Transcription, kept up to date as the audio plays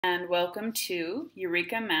And welcome to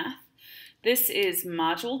Eureka Math. This is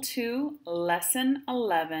Module 2, Lesson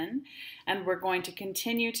 11, and we're going to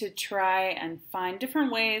continue to try and find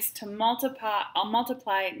different ways to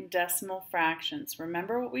multiply decimal fractions.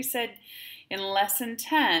 Remember what we said in Lesson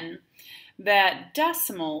 10, that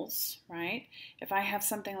decimals, right, if I have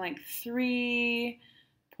something like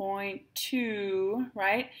 3.2,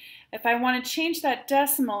 right? If I want to change that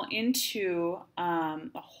decimal into a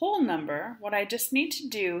whole number, what I just need to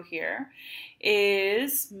do here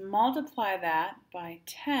is multiply that by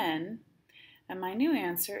 10, and my new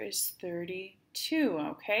answer is 32,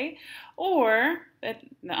 okay? Or,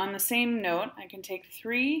 on the same note, I can take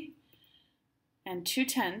 3 and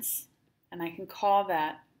 2/10, and I can call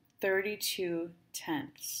that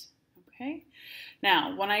 32/10. Okay?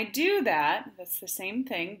 Now, when I do that, that's the same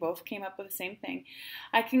thing, both came up with the same thing,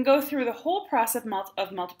 I can go through the whole process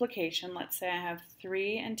of multiplication. Let's say I have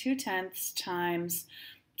 3 and 2/10 times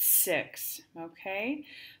 6, okay?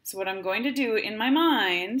 So what I'm going to do in my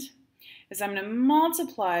mind is I'm going to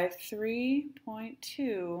multiply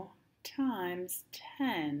 3.2 times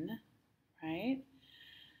 10, right?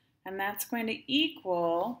 And that's going to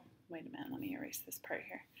equal, wait a minute, let me erase this part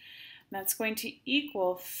here. That's going to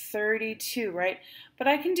equal 32, right? But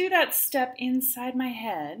I can do that step inside my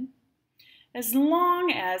head as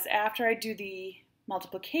long as after I do the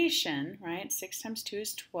multiplication, right? 6 times 2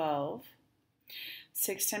 is 12.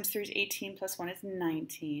 6 times 3 is 18 plus 1 is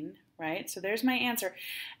 19, right? So there's my answer.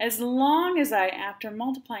 As long as I, after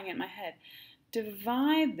multiplying it in my head,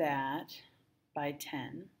 divide that by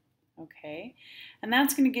 10, okay? And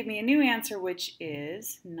that's going to give me a new answer, which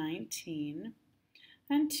is 19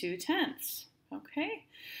 and 2/10, okay?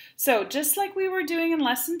 So just like we were doing in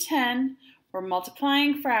Lesson 10, we're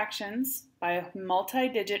multiplying fractions by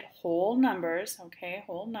multi-digit whole numbers, okay,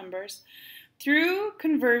 whole numbers, through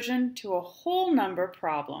conversion to a whole number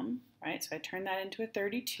problem, right? So I turn that into a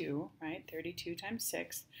 32, right? 32 times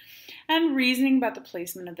 6, and reasoning about the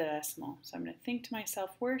placement of the decimal. So I'm going to think to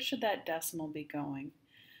myself, where should that decimal be going?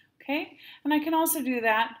 Okay, and I can also do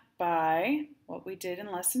that by what we did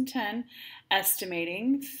in Lesson 10,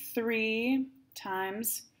 estimating 3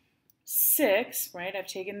 times 6, right? I've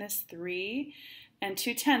taken this 3 and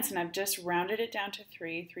 2/10 and I've just rounded it down to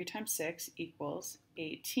 3. 3 times 6 equals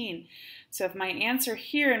 18. So if my answer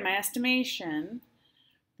here in my estimation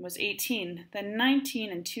was 18, then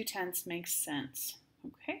 19 and 2/10 makes sense.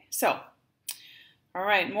 Okay, so, all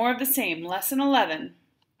right, more of the same. Lesson 11,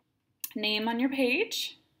 name on your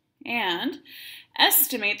page and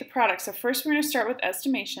estimate the product. So first we're going to start with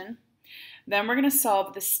estimation, then we're going to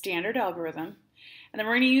solve the standard algorithm, and then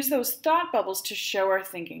we're going to use those thought bubbles to show our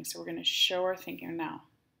thinking. So we're going to show our thinking now.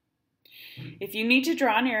 If you need to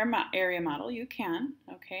draw an area model, you can,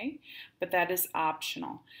 okay, but that is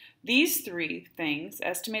optional. These three things,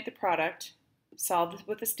 estimate the product, solve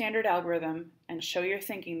with the standard algorithm, and show your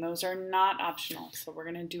thinking, those are not optional. So we're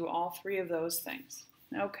going to do all three of those things.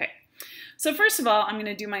 Okay, so first of all, I'm going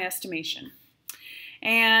to do my estimation.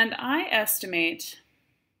 And I estimate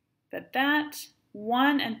that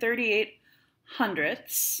 1 1/38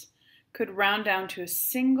 could round down to a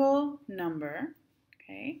single number,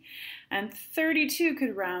 okay? And 32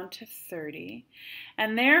 could round to 30.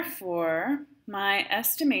 And therefore, my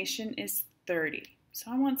estimation is 30. So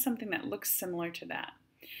I want something that looks similar to that.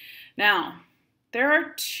 Now, there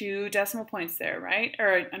are 2 decimal points there, right?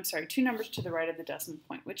 Or, I'm sorry, 2 numbers to the right of the decimal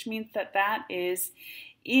point, which means that that is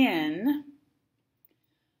in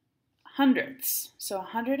hundredths. So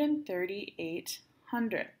 138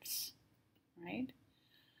 hundredths, right?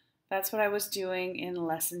 That's what I was doing in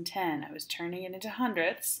Lesson 10. I was turning it into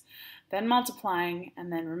hundredths, then multiplying,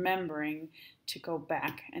 and then remembering to go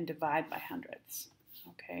back and divide by hundredths.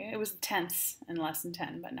 Okay, it was tenths in Lesson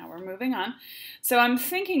 10, but now we're moving on. So I'm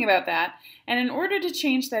thinking about that, and in order to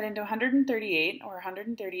change that into 138 or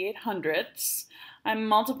 138 hundredths, I'm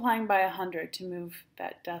multiplying by 100 to move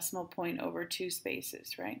that decimal point over 2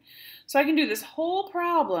 spaces, right? So I can do this whole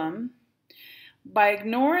problem by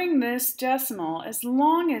ignoring this decimal as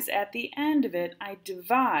long as at the end of it I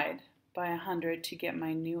divide by 100 to get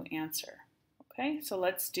my new answer. Okay, so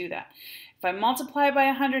let's do that. If I multiply by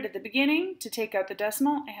 100 at the beginning to take out the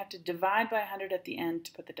decimal, I have to divide by 100 at the end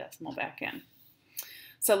to put the decimal back in.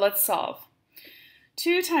 So let's solve.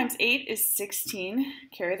 2 times 8 is 16,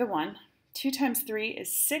 carry the 1. 2 times 3 is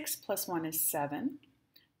 6 plus 1 is 7.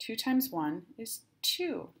 2 times 1 is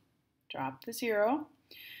 2. Drop the 0.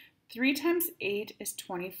 3 times 8 is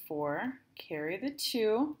 24. Carry the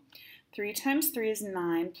 2. 3 times 3 is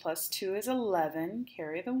 9 plus 2 is 11.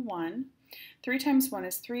 Carry the 1. 3 times 1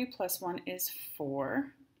 is 3 plus 1 is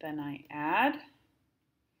 4. Then I add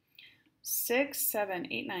 6, 7,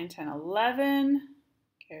 8, 9, 10, 11.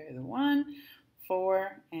 Carry the 1,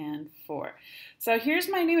 4, and 4. So here's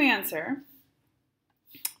my new answer.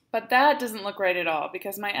 But that doesn't look right at all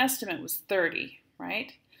because my estimate was 30,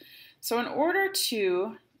 right? So in order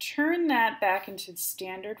to turn that back into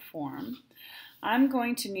standard form, I'm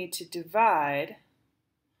going to need to divide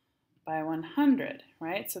by 100,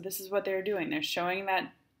 right? So this is what they're doing. They're showing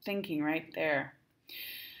that thinking right there.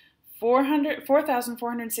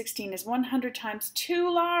 4,416 is 100 times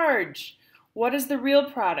too large. What is the real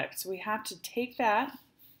product? So we have to take that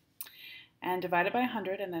and divide it by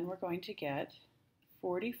 100, and then we're going to get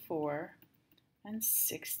 44 and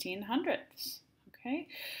 16/100ths. Okay,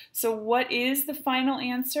 so what is the final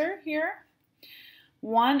answer here?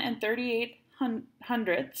 1 and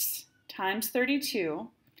 38/100ths times 32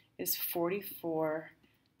 is 44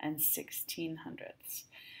 and 16/100ths.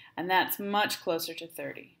 And that's much closer to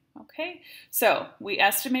 30. Okay, so we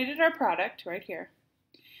estimated our product right here.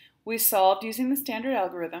 We solved using the standard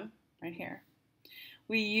algorithm right here.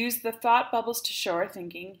 We used the thought bubbles to show our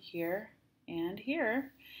thinking here and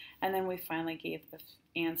here. And then we finally gave the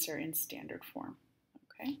answer in standard form.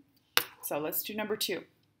 Okay, so let's do number 2.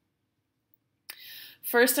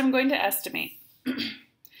 First, I'm going to estimate.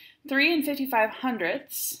 3 and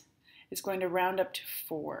 55/100ths is going to round up to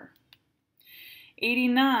 4.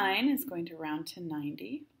 89 is going to round to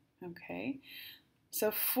 90. Okay,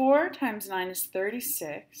 so 4 times 9 is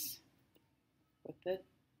 36 with the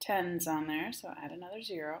tens on there, so add another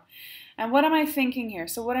 0. And what am I thinking here?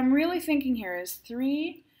 So what I'm really thinking here is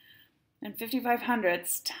 3 and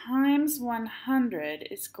 55/100ths times 100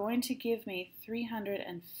 is going to give me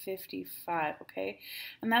 355, okay?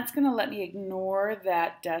 And that's going to let me ignore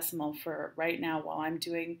that decimal for right now while I'm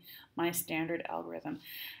doing my standard algorithm.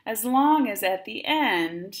 As long as at the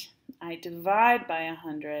end, I divide by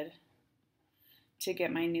 100 to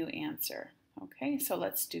get my new answer. Okay, so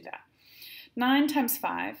let's do that. 9 times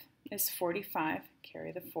 5 is 45,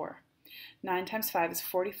 carry the 4. 9 times 5 is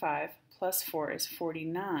 45, plus 4 is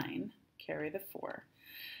 49, carry the 4.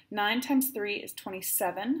 9 times 3 is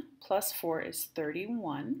 27, plus 4 is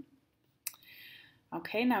 31.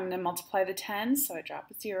 Okay, now I'm going to multiply the 10s, so I drop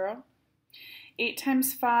a 0. 8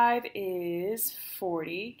 times 5 is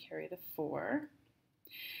 40, carry the 4.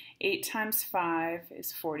 8 times 5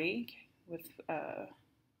 is 40, with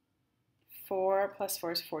 4 plus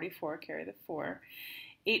 4 is 44, carry the 4.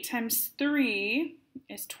 8 times 3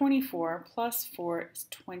 is 24, plus 4 is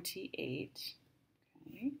 28.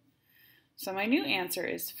 Okay. So my new answer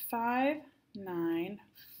is 5, 9,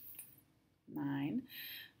 9,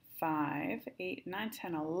 5, 8, 9,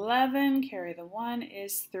 10, 11, carry the 1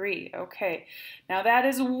 is 3. Okay, now that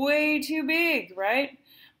is way too big, right?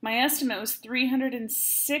 My estimate was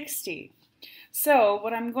 360. So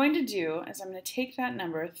what I'm going to do is I'm going to take that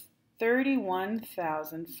number,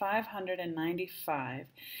 31,595,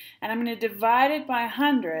 and I'm going to divide it by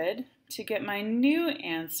 100 to get my new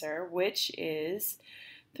answer, which is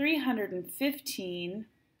 315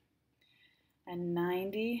 and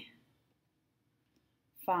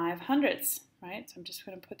 95/100ths, right? So I'm just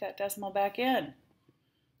going to put that decimal back in.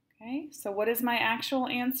 Okay, so what is my actual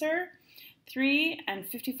answer? 3 and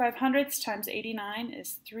 55/100ths times 89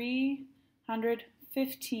 is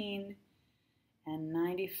 315 and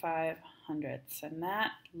 95/100ths, and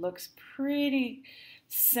that looks pretty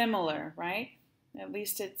similar, right? At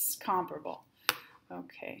least it's comparable.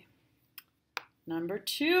 Okay, number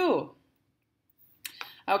 2.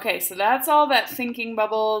 Okay, so that's all that thinking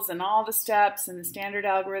bubbles and all the steps and the standard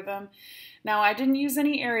algorithm. Now, I didn't use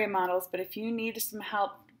any area models, but if you need some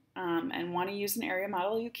help and want to use an area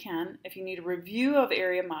model, you can. If you need a review of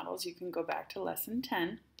area models, you can go back to lesson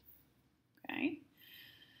 10. Okay.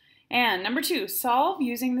 And number 2, solve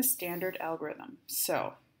using the standard algorithm.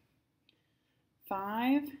 So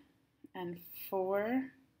 5 and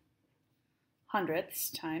 4/100ths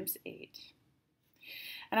times 8.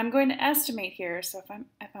 And I'm going to estimate here, so if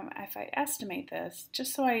I estimate this,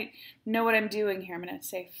 just so I know what I'm doing here, I'm going to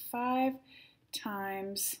say 5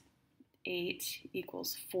 times 8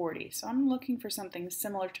 equals 40. So I'm looking for something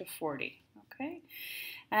similar to 40, okay?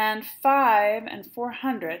 And 5 and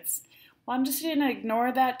 4/100ths, well, I'm just going to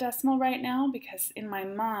ignore that decimal right now because in my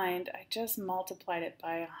mind, I just multiplied it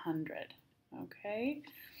by 100, okay?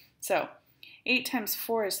 So 8 times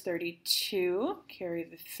 4 is 32, carry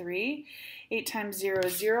the 3. 8 times 0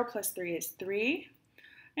 is 0, plus 3 is 3.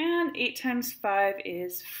 And 8 times 5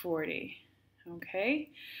 is 40,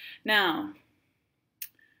 okay? Now,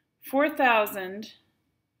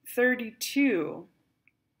 4,032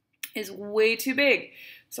 is way too big.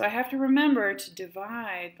 So I have to remember to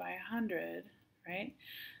divide by 100, right?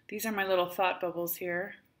 These are my little thought bubbles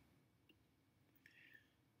here.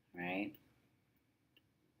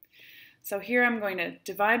 So here I'm going to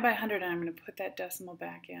divide by 100 and I'm going to put that decimal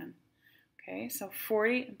back in. Okay, so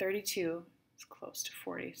 40 and 32 is close to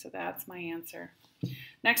 40, so that's my answer.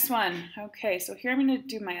 Next one. Okay, so here I'm going to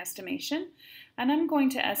do my estimation, and I'm going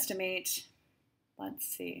to estimate, let's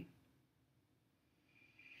see,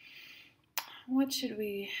 what should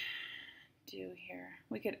we do here?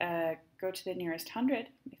 We could go to the nearest 100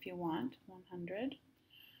 if you want. 100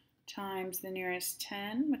 times the nearest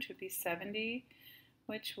 10, which would be 70,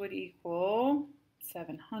 which would equal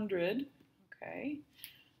 700. Okay.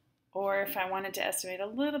 Or if I wanted to estimate a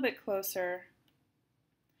little bit closer,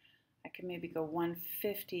 I could maybe go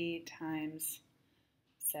 150 times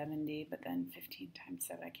 70, but then 15 times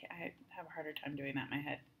 7. I have a harder time doing that in my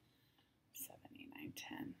head. 70, 9,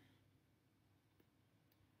 10.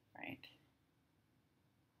 Right.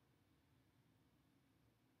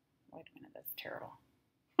 Wait a minute, that's terrible.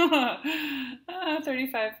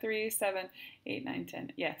 35, 3, 7, 8, 9,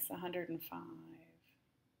 10. Yes, 105.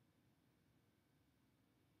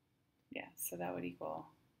 Yeah, so that would equal,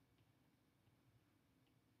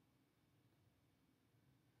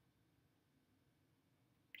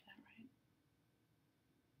 is that right?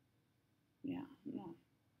 Yeah, no.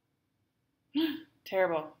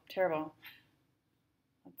 Terrible, terrible.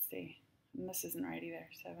 Let's see. And this isn't right either.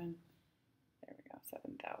 7, there we go,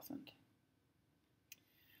 7,000.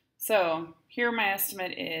 So here my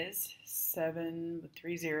estimate is 7 with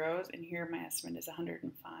 3 zeros, and here my estimate is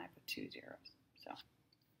 105 with 2 zeros. So,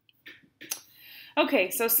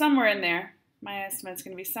 okay, so somewhere in there, my estimate's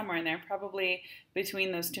going to be somewhere in there, probably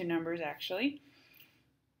between those two numbers actually.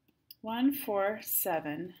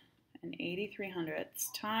 147 and 83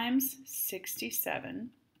 hundredths times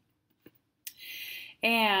 67.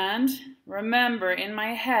 And remember, in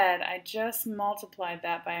my head, I just multiplied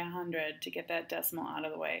that by 100 to get that decimal out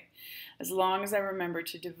of the way. As long as I remember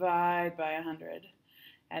to divide by 100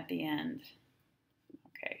 at the end.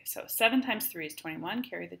 Okay, so 7 times 3 is 21,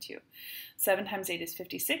 carry the 2. 7 times 8 is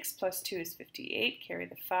 56, plus 2 is 58, carry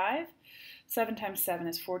the 5. 7 times 7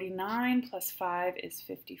 is 49, plus 5 is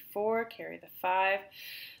 54, carry the 5.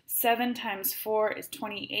 7 times 4 is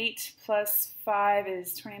 28, plus 5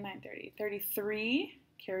 is 29, 30, 33,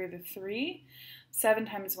 carry the 3. 7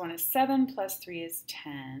 times 1 is 7, plus 3 is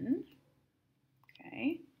 10.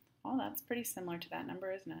 Okay, well, that's pretty similar to that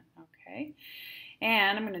number, isn't it? Okay,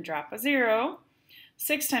 and I'm going to drop a 0.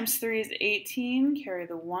 6 times 3 is 18, carry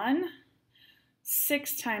the 1.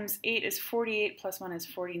 6 times 8 is 48, plus 1 is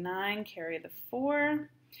 49, carry the 4.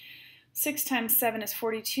 6 times 7 is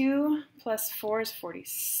 42, plus 4 is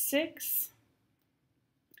 46.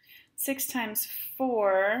 6 times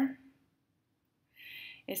 4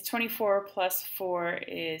 is 24, plus 4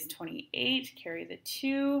 is 28, carry the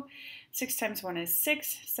 2. 6 times 1 is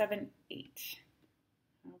 6, 7, 8.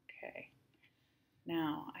 Okay,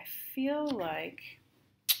 now I feel like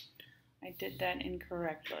I did that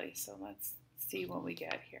incorrectly, so let's see what we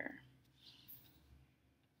get here.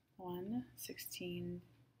 1, 16,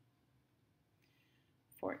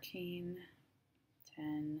 14,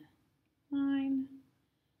 10, 9,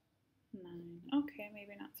 9. Okay,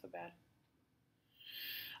 maybe not so bad.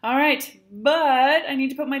 All right, but I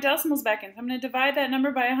need to put my decimals back in. So I'm going to divide that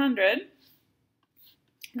number by 100.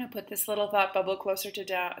 I'm going to put this little thought bubble closer to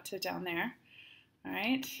down there. All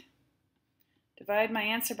right. Divide my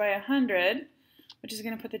answer by 100, which is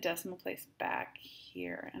going to put the decimal place back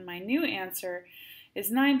here. And my new answer is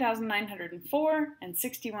 9,904 and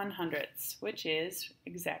 61 hundredths, which is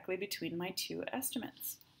exactly between my two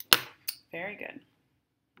estimates. Very good.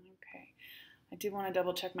 Okay. I do want to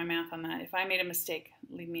double check my math on that. If I made a mistake,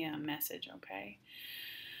 leave me a message, okay?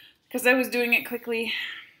 Because I was doing it quickly.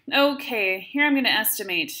 Okay, here I'm going to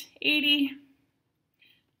estimate 80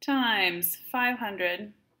 times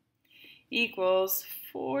 500 equals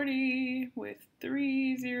 40 with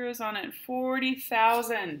 3 zeros on it,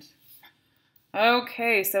 40,000.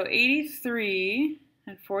 Okay, so 83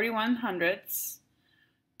 and 41 hundredths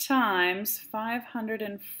times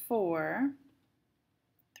 504,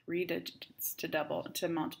 3 digits to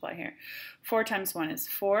multiply here. 4 times 1 is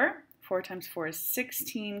 4. 4 times 4 is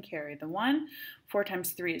 16, carry the 1. 4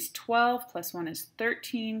 times 3 is 12, plus 1 is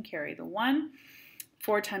 13, carry the 1.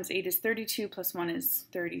 4 times 8 is 32, plus 1 is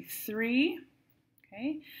 33.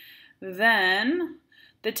 Okay, then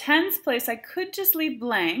the tens place I could just leave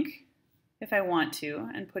blank if I want to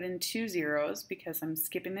and put in 2 zeros because I'm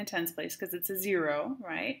skipping the tens place because it's a 0,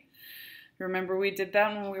 right? Remember we did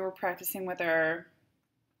that when we were practicing with our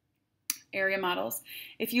area models.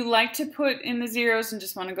 If you like to put in the zeros and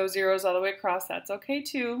just want to go zeros all the way across, that's okay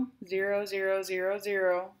too. 0, 0, 0,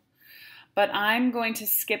 0. But I'm going to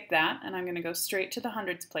skip that, and I'm going to go straight to the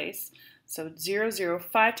hundreds place. So 0, 0,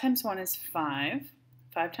 5 times 1 is 5.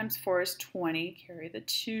 5 times 4 is 20. Carry the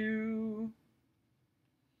 2.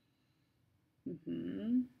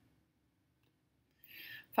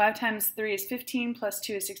 5 times 3 is 15, plus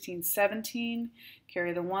 2 is 16, 17.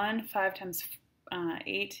 Carry the 1. 5 times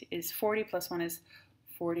 8 is 40, plus 1 is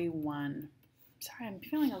 41. Sorry, I'm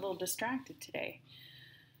feeling a little distracted today.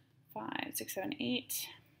 5, 6, 7, 8,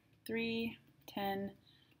 3, 10,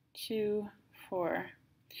 2, 4.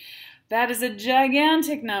 That is a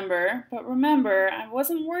gigantic number, but remember, I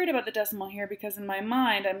wasn't worried about the decimal here because in my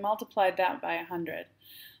mind I multiplied that by 100.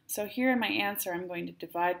 So here in my answer I'm going to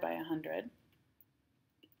divide by 100.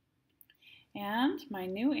 And my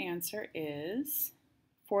new answer is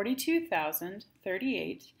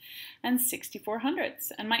 42,038 and 64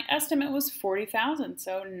 hundredths. And my estimate was 40,000,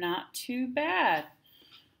 so not too bad.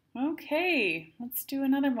 Okay, let's do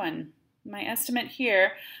another one. My estimate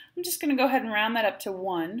here, I'm just going to go ahead and round that up to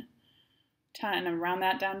 1. And round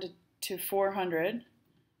that down to 400.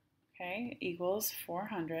 Okay, equals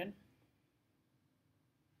 400.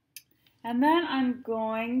 And then I'm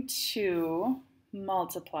going to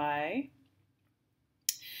multiply.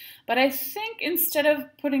 But I think instead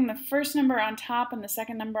of putting the first number on top and the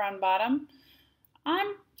second number on bottom,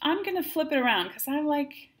 I'm going to flip it around because I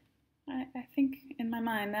think in my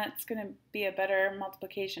mind that's going to be a better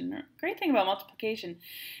multiplication. The great thing about multiplication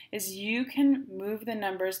is you can move the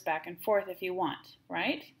numbers back and forth if you want,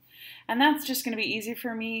 right? And that's just going to be easy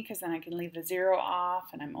for me because then I can leave the 0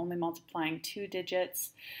 off and I'm only multiplying 2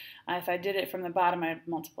 digits. If I did it from the bottom, I'd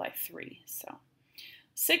multiply 3. So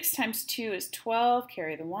 6 times 2 is 12,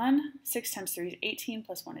 carry the 1. 6 times 3 is 18,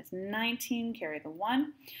 plus 1 is 19, carry the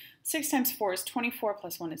 1. 6 times 4 is 24,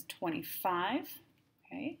 plus 1 is 25.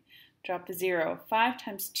 Okay. Drop the 0. 5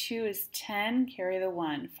 times 2 is 10, carry the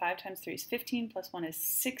 1. 5 times 3 is 15, plus 1 is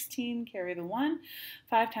 16, carry the 1.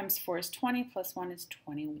 5 times 4 is 20, plus 1 is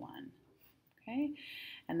 21. Okay,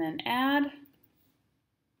 and then add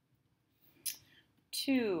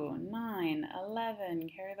 2, 9, 11,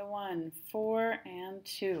 carry the 1, 4, and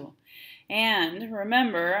 2. And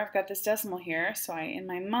remember, I've got this decimal here, so in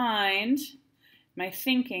my mind, my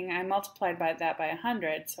thinking, I multiplied that by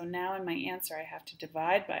 100, so now in my answer I have to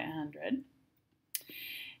divide by 100.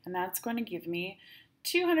 And that's going to give me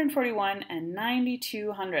 241 and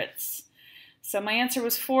 92 hundredths. So my answer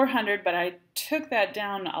was 400, but I took that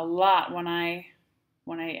down a lot when I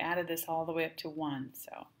added this all the way up to 1.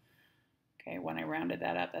 So, okay, when I rounded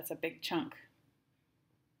that up, that's a big chunk.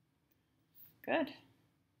 Good.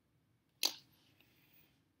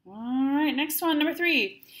 All right, next one, number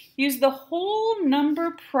 3. Use the whole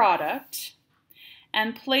number product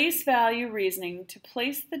and place value reasoning to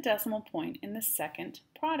place the decimal point in the second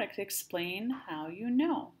product. Explain how you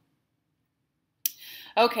know.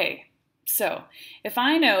 Okay, so if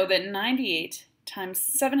I know that 98 times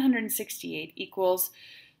 768 equals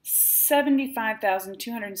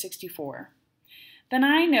 75,264, then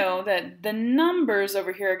I know that the numbers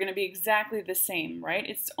over here are going to be exactly the same, right?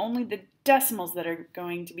 It's only the decimals that are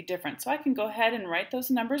going to be different. So I can go ahead and write those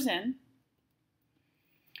numbers in.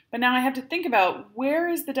 But now I have to think about where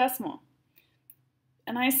is the decimal?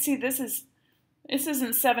 And I see this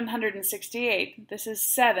isn't 768. This is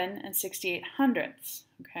 7 and 68 hundredths,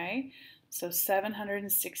 okay? So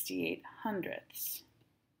 768 hundredths,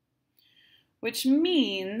 which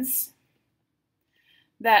means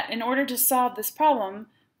that in order to solve this problem,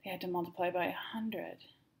 they had to multiply by 100,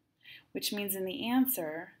 which means in the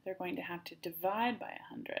answer, they're going to have to divide by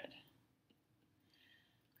 100.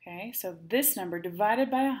 Okay, so this number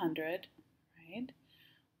divided by 100, right,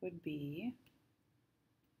 would be,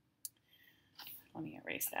 let me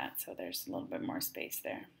erase that so there's a little bit more space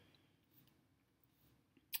there,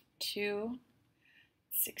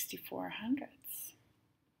 2/64 hundredths.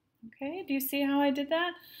 Okay, do you see how I did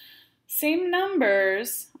that? Same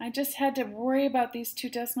numbers, I just had to worry about these 2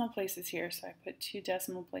 decimal places here, so I put 2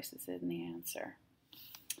 decimal places in the answer,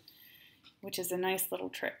 which is a nice little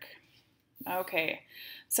trick. Okay,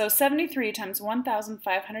 so 73 times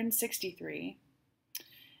 1,563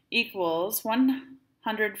 equals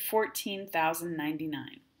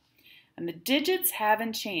 114,099. And the digits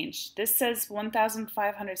haven't changed. This says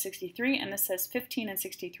 1,563 and this says 15 and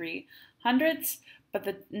 63 hundredths, but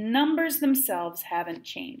the numbers themselves haven't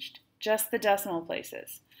changed, just the decimal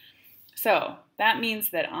places. So that means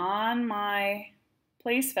that on my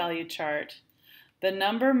place value chart, the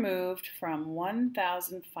number moved from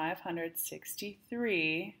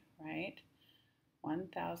 1,563, right?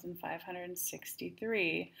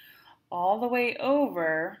 1,563 all the way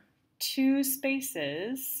over 2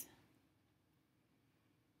 spaces,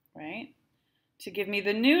 right? to give me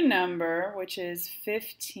the new number, which is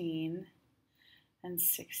 15 and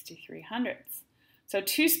 63 hundredths. So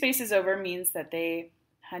 2 spaces over means that they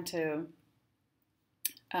had to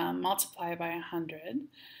multiply by 100,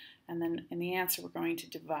 and then in the answer we're going to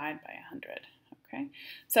divide by 100. Okay,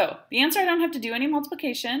 so the answer I don't have to do any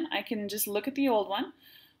multiplication. I can just look at the old one.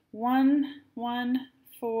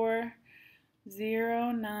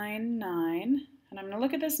 114,099, and I'm going to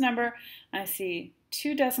look at this number. I see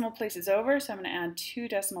 2 decimal places over, so I'm going to add 2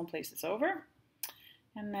 decimal places over,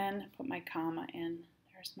 and then put my comma in.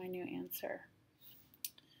 There's my new answer.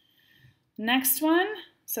 Next one,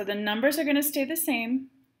 so the numbers are going to stay the same.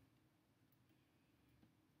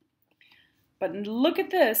 But look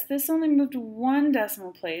at this. This only moved 1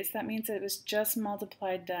 decimal place. That means it was just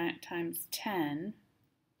multiplied times 10,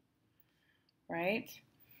 right?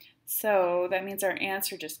 So that means our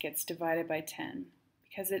answer just gets divided by 10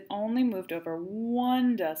 because it only moved over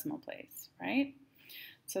 1 decimal place, right?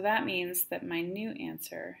 So that means that my new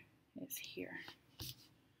answer is here.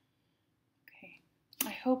 Okay,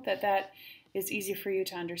 I hope that that is easy for you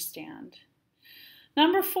to understand.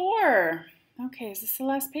 Number 4. Okay, is this the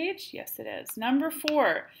last page? Yes, it is. Number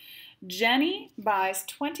 4, Jenny buys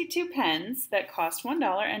 22 pens that cost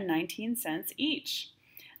 $1.19 each,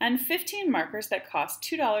 and 15 markers that cost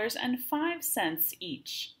 $2.05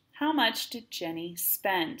 each. How much did Jenny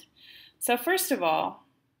spend? So first of all,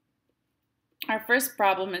 our first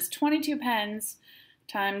problem is 22 pens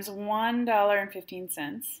times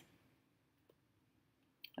 $1.15.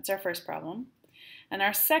 That's our first problem. And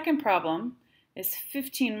our second problem is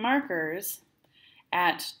 15 markers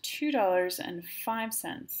at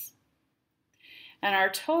 $2.05. And our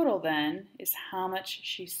total then is how much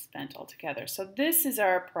she spent altogether. So this is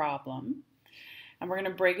our problem, and we're going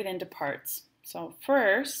to break it into parts. So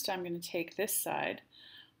first, I'm going to take this side,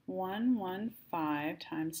 115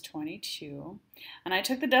 times 22, and I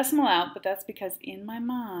took the decimal out, but that's because in my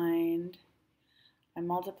mind, I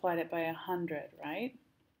multiplied it by 100, right?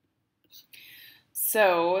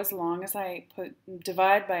 So as long as I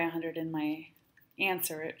divide by 100 in my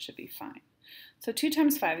answer, it should be fine. So 2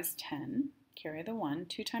 times 5 is 10. Carry the 1.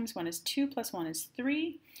 2 times 1 is 2 plus 1 is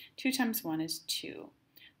 3. 2 times 1 is 2.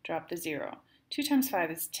 Drop the 0. 2 times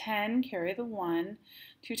 5 is 10. Carry the 1.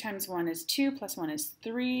 2 times 1 is 2 plus 1 is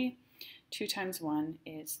 3. 2 times 1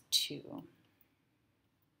 is 2.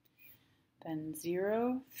 Then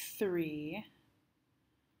 0, 3,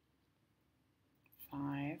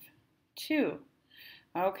 5, 2.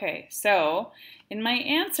 Okay, so in my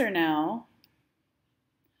answer now,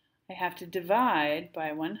 I have to divide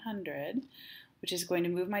by 100, which is going to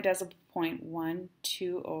move my decimal point 1,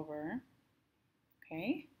 2 over.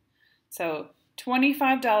 Okay, so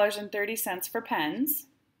 $25.30 for pens.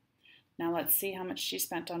 Now let's see how much she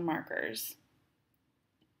spent on markers.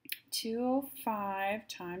 205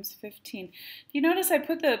 times 15. Do you notice I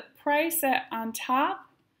put the price on top?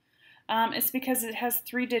 It's because it has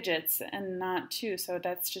 3 digits and not 2, so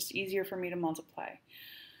that's just easier for me to multiply.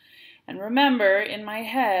 And remember, in my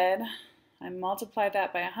head, I multiply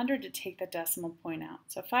that by 100 to take the decimal point out.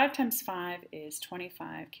 So 5 times 5 is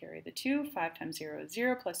 25, carry the 2. 5 times 0 is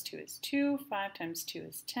 0, plus 2 is 2. 5 times 2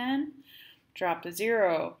 is 10, drop the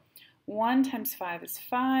 0. 1 times 5 is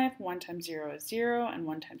 5, 1 times 0 is 0, and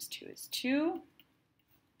 1 times 2 is 2.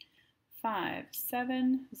 5,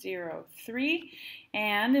 7, 0, 3.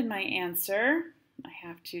 And in my answer, I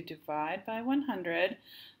have to divide by 100.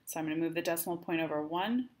 So I'm going to move the decimal point over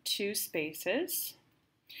 1, 2 spaces.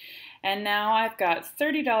 And now I've got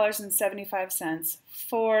 $30.75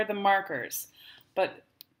 for the markers. But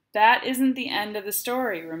that isn't the end of the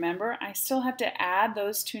story, remember? I still have to add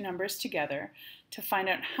those 2 numbers together to find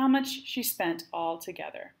out how much she spent all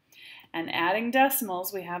together. And adding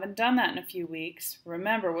decimals, we haven't done that in a few weeks.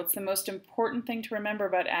 Remember, what's the most important thing to remember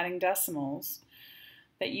about adding decimals?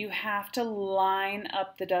 That you have to line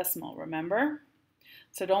up the decimal, remember?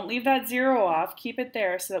 So don't leave that 0 off. Keep it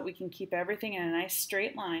there so that we can keep everything in a nice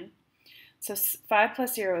straight line. So 5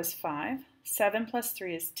 plus 0 is 5. 7 plus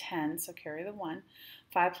 3 is 10, so carry the 1.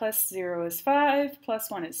 5 plus 0 is 5,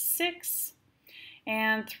 plus 1 is 6.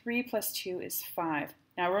 And 3 plus 2 is 5.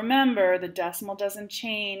 Now remember, the decimal doesn't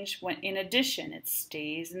change when in addition. It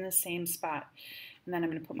stays in the same spot. And then I'm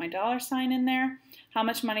going to put my $sign in there. How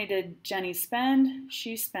much money did Jenny spend?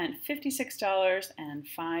 She spent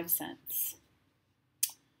 $56.05.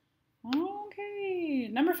 Okay,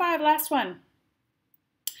 number 5, last one.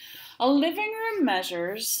 A living room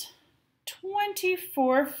measures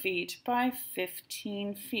 24 feet by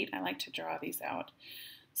 15 feet. I like to draw these out.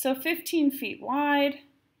 So 15 feet wide,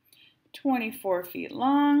 24 feet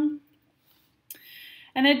long.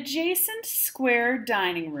 An adjacent square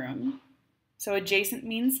dining room So adjacent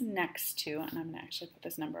means next to, and I'm going to actually put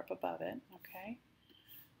this number up above it, okay?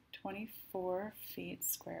 24 feet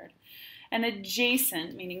squared. And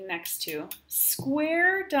adjacent, meaning next to,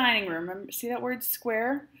 square dining room. Remember, see that word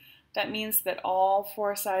square? That means that all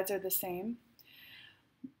four sides are the same.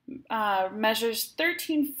 Measures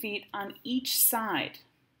 13 feet on each side.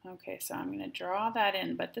 Okay, so I'm going to draw that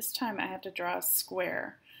in, but this time I have to draw a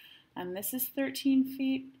square. And this is 13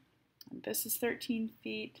 feet, and this is 13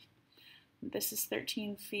 feet, and this is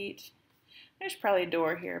 13 feet. There's probably a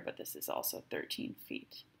door here, but this is also 13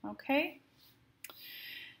 feet. Okay?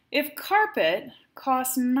 If carpet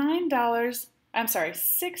costs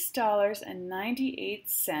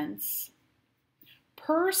 $6.98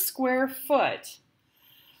 per square foot,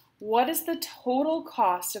 what is the total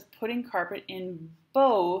cost of putting carpet in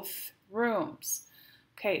both rooms?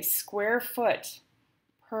 Okay, square foot,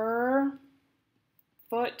 per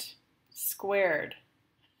foot squared.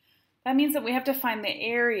 That means that we have to find the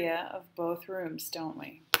area of both rooms, don't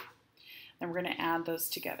we? Then we're going to add those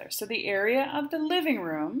together. So the area of the living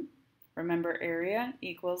room, remember area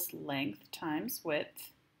equals length times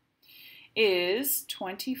width, is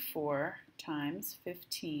 24 times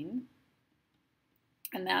 15.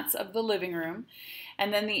 And that's of the living room.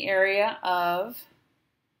 And then the area of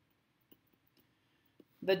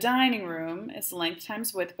the dining room is length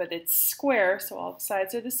times width, but it's square, so all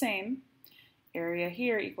sides are the same. Area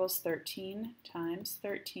here equals 13 times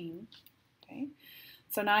 13. Okay.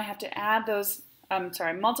 So now I have to add those,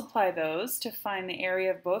 multiply those to find the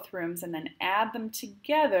area of both rooms and then add them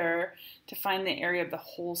together to find the area of the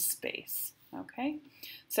whole space. Okay.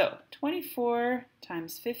 So 24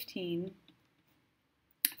 times 15.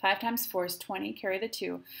 5 times 4 is 20, carry the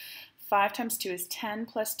 2. 5 times 2 is 10,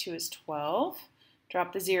 plus 2 is 12.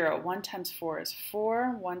 Drop the 0. 1 times 4 is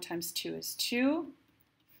 4. 1 times 2 is 2.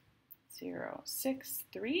 0, 6,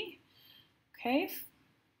 3. Okay,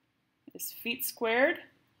 is feet squared.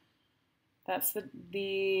 That's the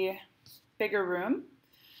bigger room.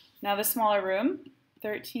 Now the smaller room,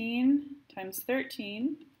 13 times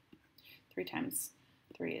 13. 3 times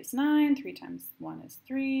 3 is 9, 3 times 1 is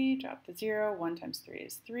 3, drop the 0, 1 times 3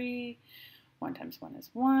 is 3, 1 times 1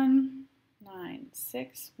 is 1, 9,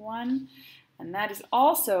 6, 1, and that is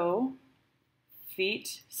also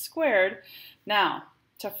feet squared. Now,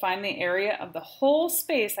 to find the area of the whole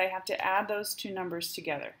space, I have to add those two numbers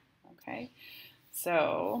together, okay?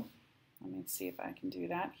 So, let me see if I can do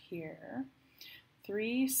that here.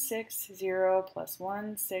 360 plus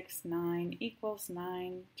 169 equals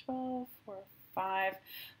 9, 12, 4, 5,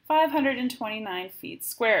 529 feet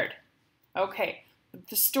squared. Okay, but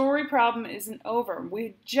the story problem isn't over.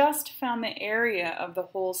 We just found the area of the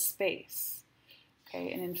whole space.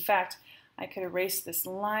 Okay, and in fact, I could erase this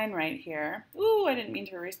line right here. Ooh, I didn't mean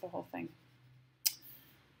to erase the whole thing.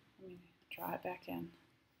 Let me draw it back in.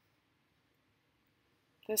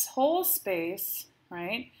 This whole space,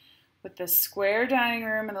 right, with the square dining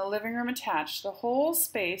room and the living room attached, the whole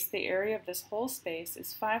space, the area of this whole space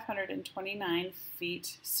is 529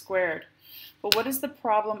 feet squared. But what is the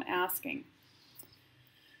problem asking?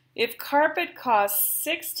 If carpet costs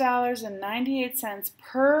 $6.98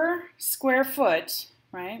 per square foot,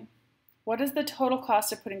 right, what is the total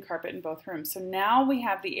cost of putting carpet in both rooms? So now we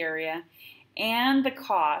have the area and the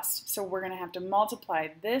cost, so we're going to have to multiply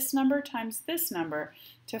this number times this number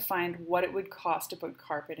to find what it would cost to put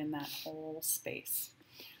carpet in that whole space.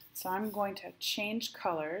 So I'm going to change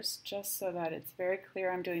colors just so that it's very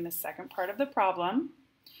clear I'm doing the second part of the problem.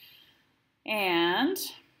 And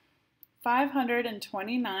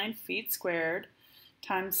 529 feet squared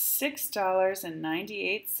times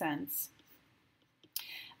 $6.98.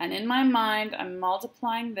 And in my mind, I'm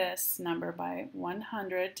multiplying this number by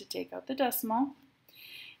 100 to take out the decimal.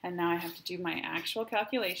 And now I have to do my actual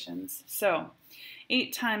calculations. So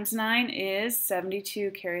 8 times 9 is 72,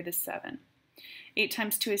 carry the 7. 8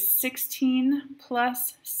 times 2 is 16,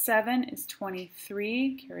 plus 7 is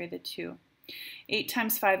 23, carry the 2. 8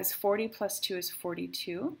 times 5 is 40, plus 2 is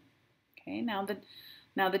 42. Okay, now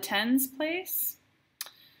the tens place.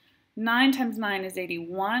 9 times 9 is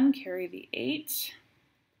 81, carry the 8.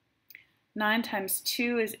 9 times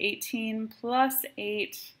 2 is 18, plus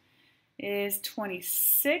 8 is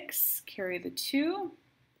 26, carry the 2.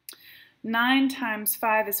 9 times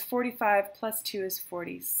 5 is 45, plus 2 is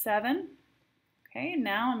 47. Okay,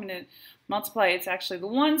 now I'm going to multiply. It's actually the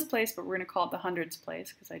ones place, but we're going to call it the hundreds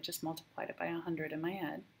place because I just multiplied it by 100 in my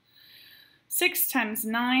head. 6 times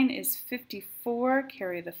 9 is 54,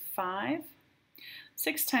 carry the 5.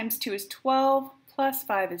 6 times 2 is 12, plus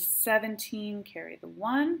 5 is 17, carry the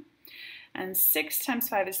 1. And 6 times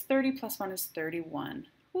 5 is 30, plus 1 is 31.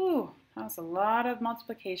 Whew, That was a lot of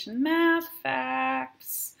multiplication. Math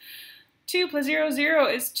facts. 2 plus 0, 0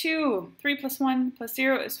 is 2. 3 plus 1 plus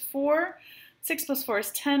 0 is 4. 6 plus 4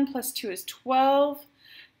 is 10, plus 2 is 12.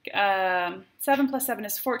 7 plus 7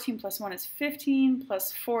 is 14, plus 1 is 15,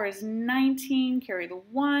 plus 4 is 19. Carry the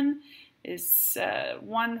 1 is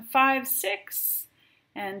 1, 5, 6,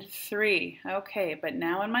 and 3. Okay, but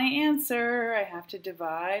now in my answer, I have to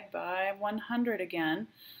divide by 100 again.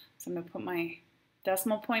 So I'm going to put my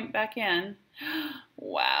decimal point back in.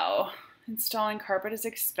 Wow, installing carpet is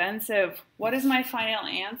expensive. What is my final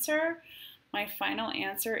answer? My final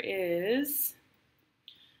answer is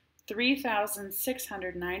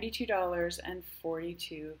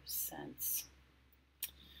 $3,692.42.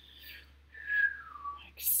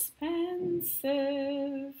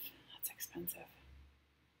 Expensive. That's expensive.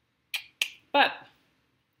 But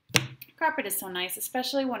carpet is so nice,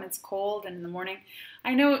 especially when it's cold and in the morning.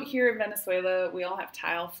 I know here in Venezuela we all have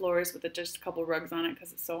tile floors with just a couple rugs on it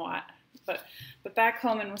because it's so hot. But back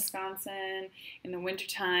home in Wisconsin, in the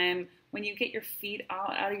wintertime, when you get your feet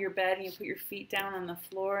out of your bed and you put your feet down on the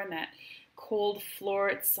floor and that cold floor,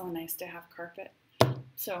 it's so nice to have carpet.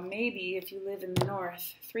 So maybe if you live in the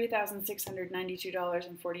north,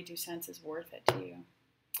 $3,692.42 is worth it to you.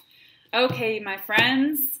 Okay, my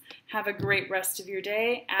friends, have a great rest of your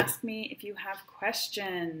day. Ask me if you have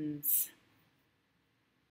questions.